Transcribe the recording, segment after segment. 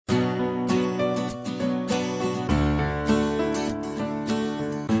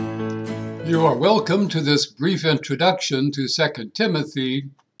You are welcome to this brief introduction to 2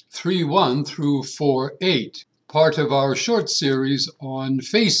 Timothy 3:1 through 4:8, part of our short series on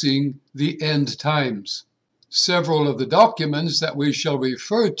facing the end times. Several of the documents that we shall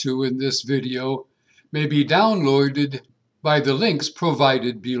refer to in this video may be downloaded by the links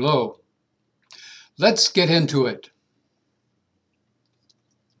provided below. Let's get into it.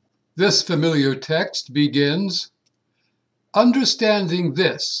 This familiar text begins, "Understanding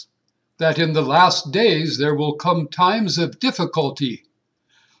this, that in the last days there will come times of difficulty,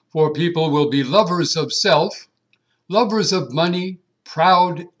 for people will be lovers of self, lovers of money,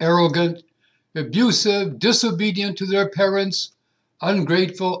 proud, arrogant, abusive, disobedient to their parents,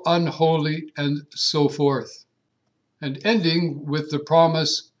 ungrateful, unholy, and so forth." And ending with the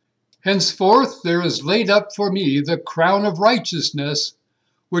promise, "Henceforth there is laid up for me the crown of righteousness,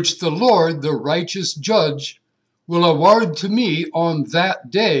 which the Lord, the righteous judge, will award to me on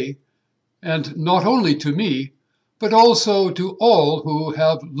that day, and not only to me, but also to all who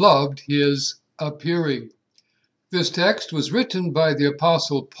have loved his appearing." This text was written by the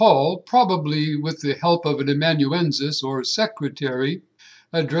Apostle Paul, probably with the help of an amanuensis or secretary,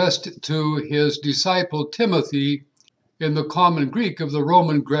 addressed to his disciple Timothy in the common Greek of the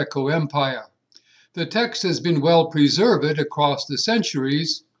Roman Greco Empire. The text has been well preserved across the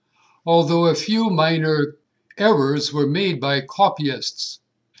centuries, although a few minor errors were made by copyists.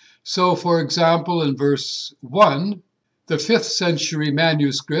 So, for example, in verse 1, the 5th century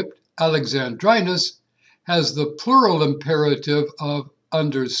manuscript, Alexandrinus, has the plural imperative of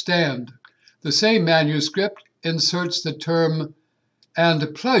understand. The same manuscript inserts the term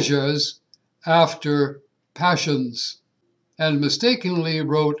and pleasures after passions, and mistakenly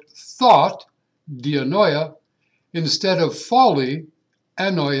wrote thought, dianoia, instead of folly,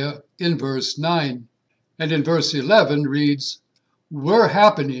 anoia, in verse 9. And in verse 11 reads, were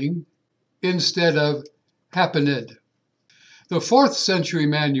happening, instead of happened. The 4th century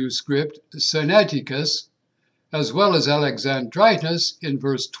manuscript, Sinaiticus, as well as Alexandrinus, in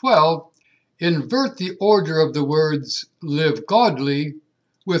verse 12, invert the order of the words live godly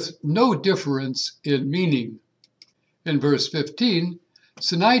with no difference in meaning. In verse 15,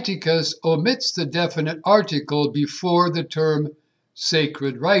 Sinaiticus omits the definite article before the term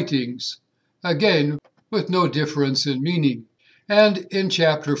sacred writings, again with no difference in meaning. And in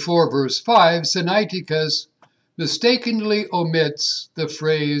chapter 4, verse 5, Sinaiticus mistakenly omits the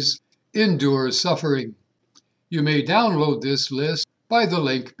phrase endure suffering. You may download this list by the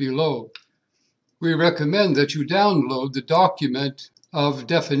link below. We recommend that you download the document of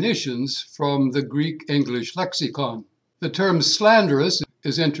definitions from the Greek-English lexicon. The term slanderous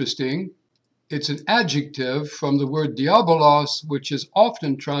is interesting. It's an adjective from the word diabolos, which is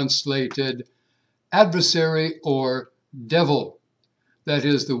often translated adversary or devil. That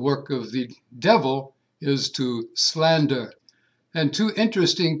is, the work of the devil is to slander. And two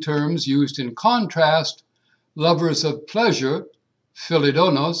interesting terms used in contrast, lovers of pleasure,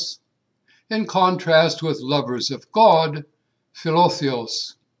 philidonos, in contrast with lovers of God,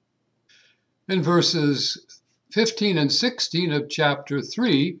 philotheos. In verses 15 and 16 of chapter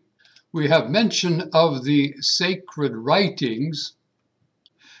 3, we have mention of the sacred writings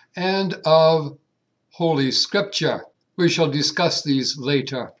and of Holy Scripture. We shall discuss these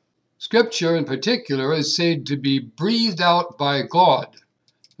later. Scripture in particular is said to be breathed out by God.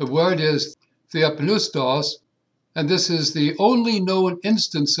 The word is theopneustos, and this is the only known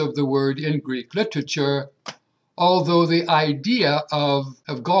instance of the word in Greek literature, although the idea of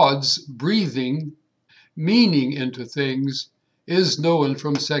God's breathing meaning into things is known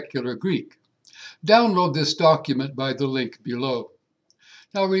from secular Greek. Download this document by the link below.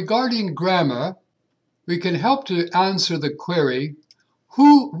 Now, regarding grammar, we can help to answer the query,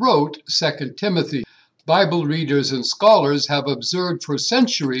 who wrote 2 Timothy? Bible readers and scholars have observed for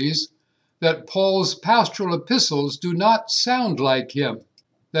centuries that Paul's pastoral epistles do not sound like him.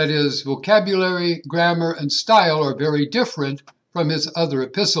 That is, vocabulary, grammar, and style are very different from his other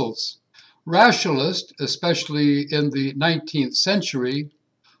epistles. Rationalists, especially in the 19th century,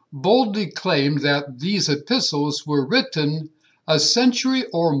 boldly claimed that these epistles were written a century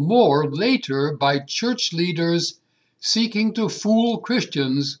or more later by church leaders seeking to fool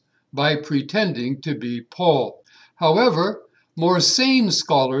Christians by pretending to be Paul. However, more sane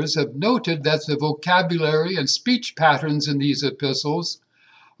scholars have noted that the vocabulary and speech patterns in these epistles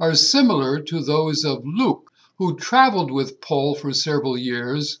are similar to those of Luke, who traveled with Paul for several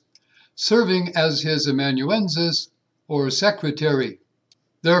years, serving as his amanuensis or secretary.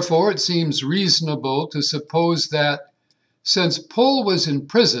 Therefore, it seems reasonable to suppose that since Paul was in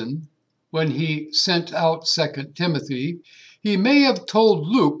prison when he sent out 2 Timothy, He may have told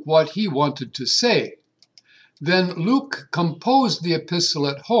Luke what he wanted to say. Then Luke composed the epistle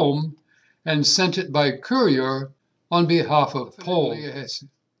at home and sent it by courier on behalf of Paul.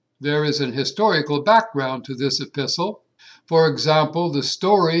 There is an historical background to this epistle. For example, the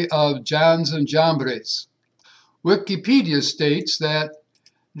story of Jannes and Jambres. Wikipedia states that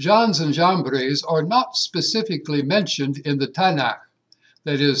Jannes and Jambres are not specifically mentioned in the Tanakh,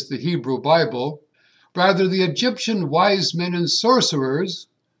 that is, the Hebrew Bible. Rather, the Egyptian wise men and sorcerers,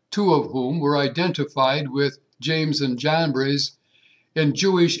 two of whom were identified with James and Jambres in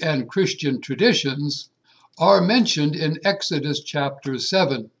Jewish and Christian traditions, are mentioned in Exodus chapter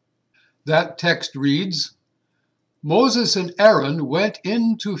 7. That text reads, "Moses and Aaron went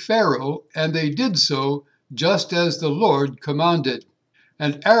in to Pharaoh, and they did so just as the Lord commanded.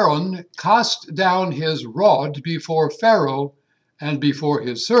 And Aaron cast down his rod before Pharaoh and before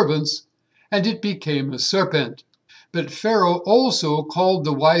his servants, and it became a serpent. But Pharaoh also called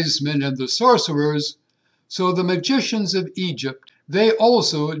the wise men and the sorcerers, so the magicians of Egypt, they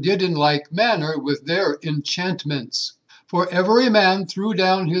also did in like manner with their enchantments. For every man threw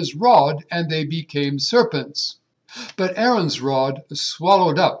down his rod, and they became serpents. But Aaron's rod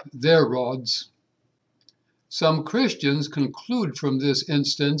swallowed up their rods." Some Christians conclude from this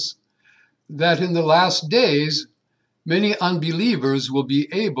instance that in the last days, many unbelievers will be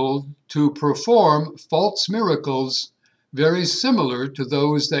able to perform false miracles very similar to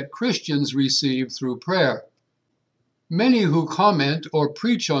those that Christians receive through prayer. Many who comment or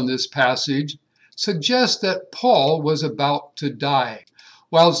preach on this passage suggest that Paul was about to die.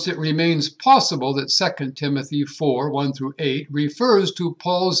 Whilst it remains possible that 2 Timothy 4, 1-8 refers to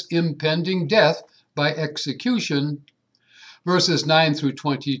Paul's impending death by execution, verses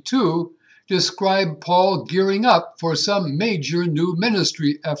 9-22 describe Paul gearing up for some major new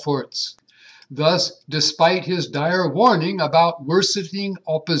ministry efforts. Thus, despite his dire warning about worsening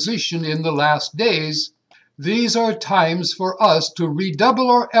opposition in the last days, these are times for us to redouble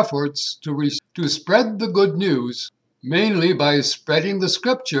our efforts to spread the good news, mainly by spreading the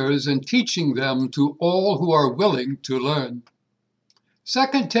scriptures and teaching them to all who are willing to learn.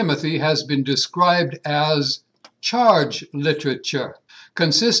 2 Timothy has been described as charge literature,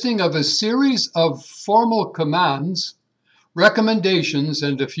 consisting of a series of formal commands, recommendations,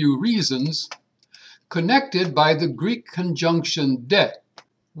 and a few reasons, connected by the Greek conjunction de,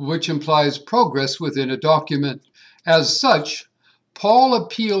 which implies progress within a document. As such, Paul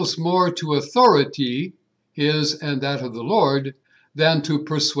appeals more to authority, his and that of the Lord, than to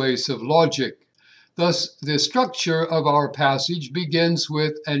persuasive logic. Thus, the structure of our passage begins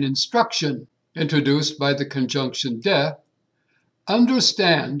with an instruction introduced by the conjunction de.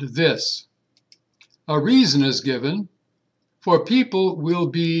 Understand this. A reason is given, for people will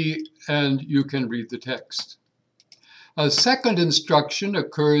be, and you can read the text. A second instruction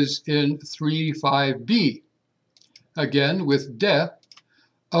occurs in 3:5b. Again, with de,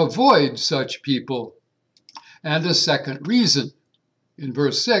 avoid such people. And a second reason, in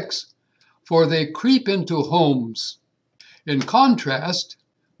verse 6, for they creep into homes. In contrast,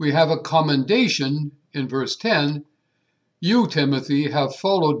 we have a commendation in verse 10, you, Timothy, have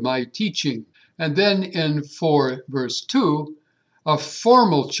followed my teaching. And then in 4 verse 2, a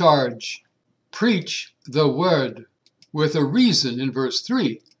formal charge, preach the word, with a reason in verse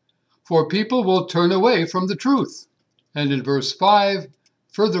 3, for people will turn away from the truth. And in verse 5,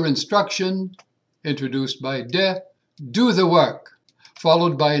 further instruction, introduced by de, do the work,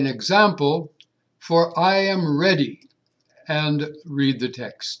 followed by an example, for I am ready, and read the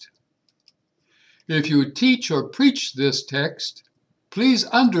text. If you teach or preach this text, please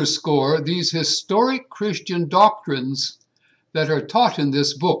underscore these historic Christian doctrines that are taught in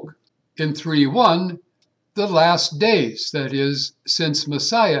this book. In 3:1, the last days, that is, since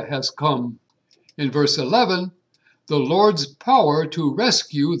Messiah has come. In verse 11, the Lord's power to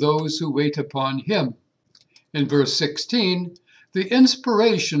rescue those who wait upon him. In verse 16, the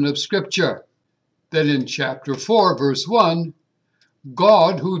inspiration of Scripture. Then in chapter 4, verse 1,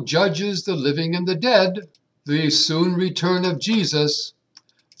 God who judges the living and the dead, the soon return of Jesus,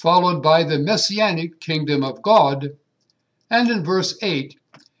 followed by the messianic kingdom of God, and in verse 8,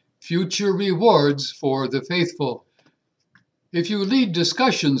 future rewards for the faithful. If you lead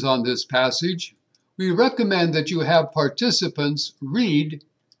discussions on this passage, we recommend that you have participants read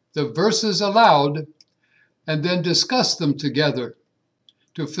the verses aloud and then discuss them together.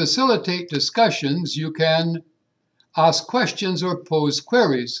 To facilitate discussions, you can ask questions or pose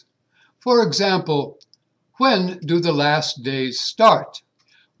queries. For example, when do the last days start?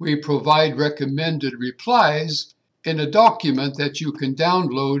 We provide recommended replies in a document that you can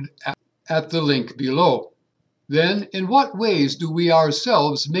download at the link below. then in what ways do we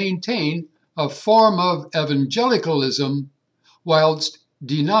ourselves maintain a form of evangelicalism whilst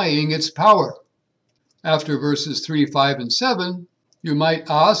denying its power? After verses 3, 5, and 7, you might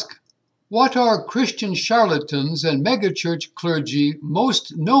ask, what are Christian charlatans and megachurch clergy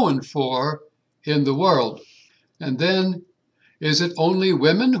most known for in the world? And then, is it only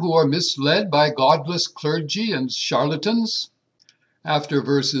women who are misled by godless clergy and charlatans? After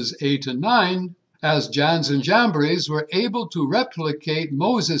verses 8 and 9, as Jannes and Jambres were able to replicate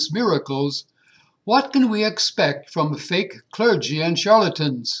Moses' miracles, what can we expect from fake clergy and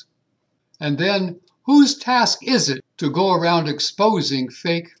charlatans? And then, whose task is it to go around exposing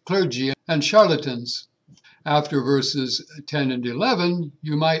fake clergy and charlatans? After verses 10 and 11,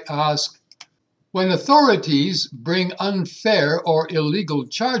 you might ask, when authorities bring unfair or illegal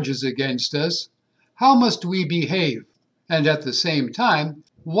charges against us, how must we behave? And at the same time,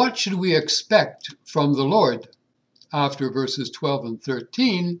 what should we expect from the Lord? After verses 12 and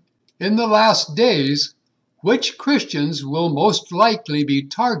 13, in the last days, which Christians will most likely be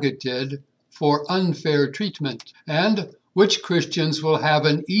targeted for unfair treatment, and which Christians will have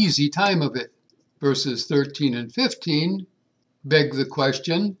an easy time of it? Verses 13 and 15 beg the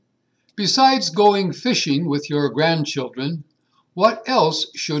question, besides going fishing with your grandchildren, what else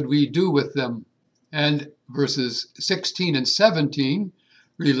should we do with them? And verses 16 and 17,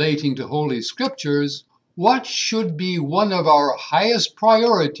 relating to Holy Scriptures, what should be one of our highest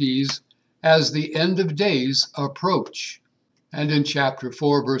priorities as the end of days approach? And in chapter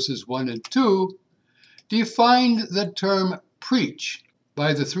 4, verses 1 and 2, defined the term preach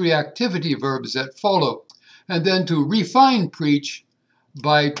by the three activity verbs that follow, and then to refine preach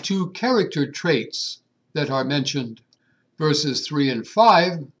by two character traits that are mentioned. Verses 3 and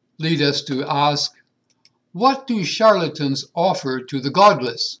 5 lead us to ask, what do charlatans offer to the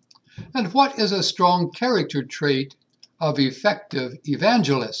godless? And what is a strong character trait of effective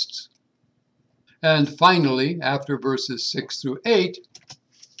evangelists? And finally, after verses 6 through 8,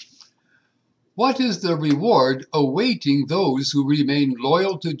 what is the reward awaiting those who remain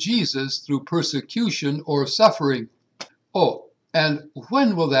loyal to Jesus through persecution or suffering? Oh, and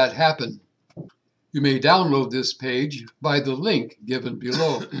when will that happen? You may download this page by the link given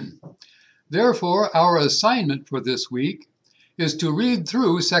below. Therefore, our assignment for this week is to read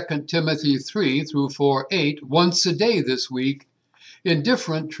through 2 Timothy 3 through 4:8 once a day this week in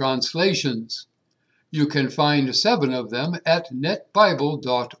different translations. You can find 7 of them at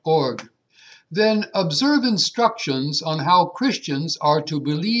netbible.org. Then observe instructions on how Christians are to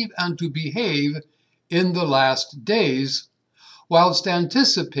believe and to behave in the last days, whilst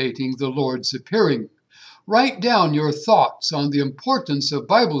anticipating the Lord's appearing. Write down your thoughts on the importance of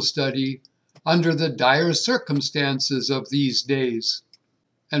Bible study under the dire circumstances of these days.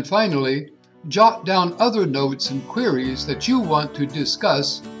 And finally, jot down other notes and queries that you want to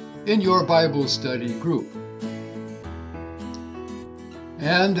discuss in your Bible study group.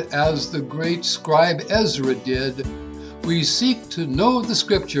 And as the great scribe Ezra did, we seek to know the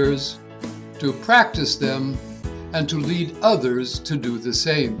Scriptures, to practice them, and to lead others to do the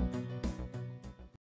same.